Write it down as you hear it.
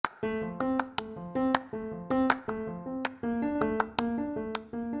You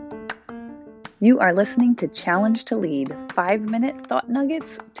are listening to Challenge to Lead, 5-minute thought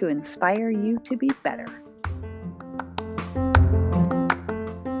nuggets to inspire you to be better.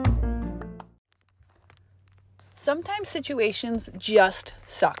 Sometimes situations just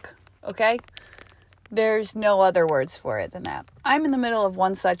suck, okay? There's no other words for it than that. I'm in the middle of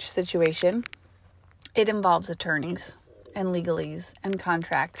one such situation. It involves attorneys and legalese and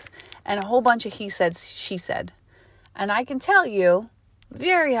contracts and a whole bunch of he said, she said. And I can tell you,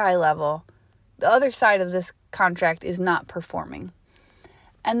 very high level, the other side of this contract is not performing.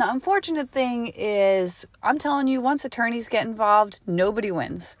 And the unfortunate thing is, I'm telling you, once attorneys get involved, nobody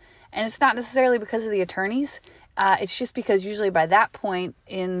wins. And it's not necessarily because of the attorneys. It's just because usually by that point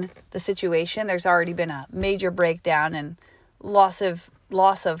in the situation, there's already been a major breakdown and loss of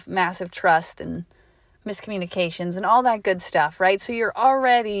massive trust and miscommunications and all that good stuff, right? So you're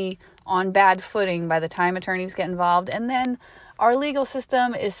already on bad footing by the time attorneys get involved. And then our legal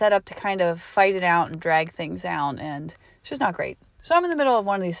system is set up to kind of fight it out and drag things out, and it's just not great. So I'm in the middle of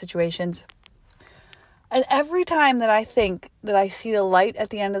one of these situations, and every time that I think that I see the light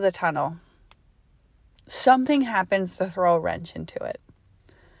at the end of the tunnel, something happens to throw a wrench into it.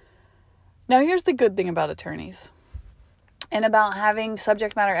 Now, here's the good thing about attorneys and about having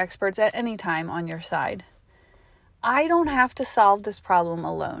subject matter experts at any time on your side. I don't have to solve this problem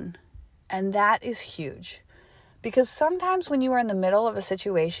alone, and that is huge. Because sometimes when you are in the middle of a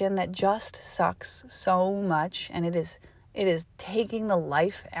situation that just sucks so much and it is taking the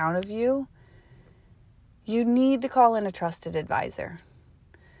life out of you, you need to call in a trusted advisor.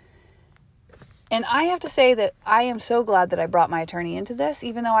 And I have to say that I am so glad that I brought my attorney into this,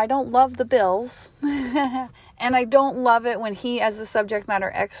 even though I don't love the bills. And I don't love it when he, as the subject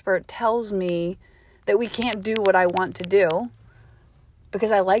matter expert, tells me that we can't do what I want to do,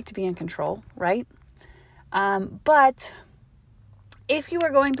 because I like to be in control, right? But if you are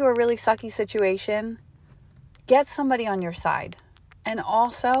going through a really sucky situation, get somebody on your side. And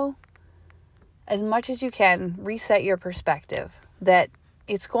also, as much as you can, reset your perspective that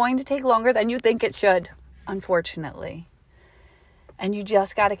it's going to take longer than you think it should, unfortunately. And you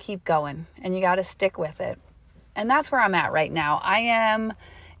just got to keep going and you got to stick with it. And that's where I'm at right now. I am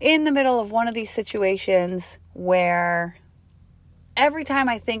in the middle of one of these situations where every time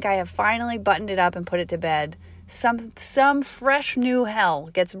I think I have finally buttoned it up and put it to bed, some fresh new hell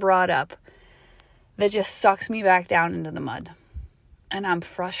gets brought up that just sucks me back down into the mud. And I'm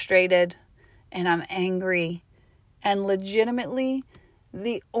frustrated and I'm angry. And legitimately,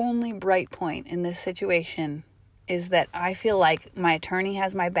 the only bright point in this situation is that I feel like my attorney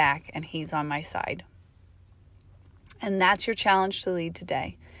has my back and he's on my side. And that's your challenge to lead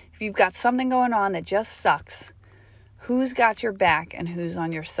today. If you've got something going on that just sucks, who's got your back and who's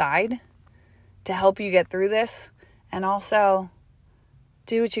on your side to help you get through this? And also,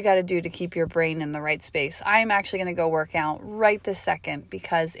 do what you got to do to keep your brain in the right space. I'm actually going to go work out right this second,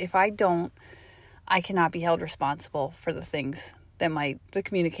 because if I don't, I cannot be held responsible for the things the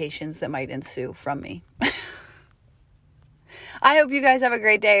communications that might ensue from me. I hope you guys have a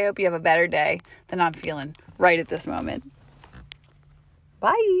great day. I hope you have a better day than I'm feeling right at this moment.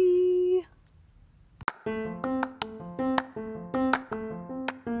 Bye.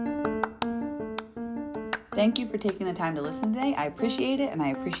 Thank you for taking the time to listen today. I appreciate it, and I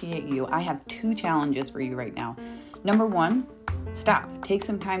appreciate you. I have 2 challenges for you right now. Number 1, stop. Take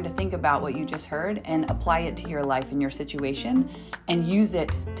some time to think about what you just heard and apply it to your life and your situation and use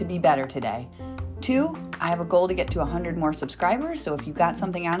it to be better today. 2, I have a goal to get to 100 more subscribers, so if you got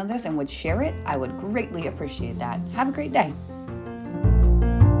something out of this and would share it, I would greatly appreciate that. Have a great day.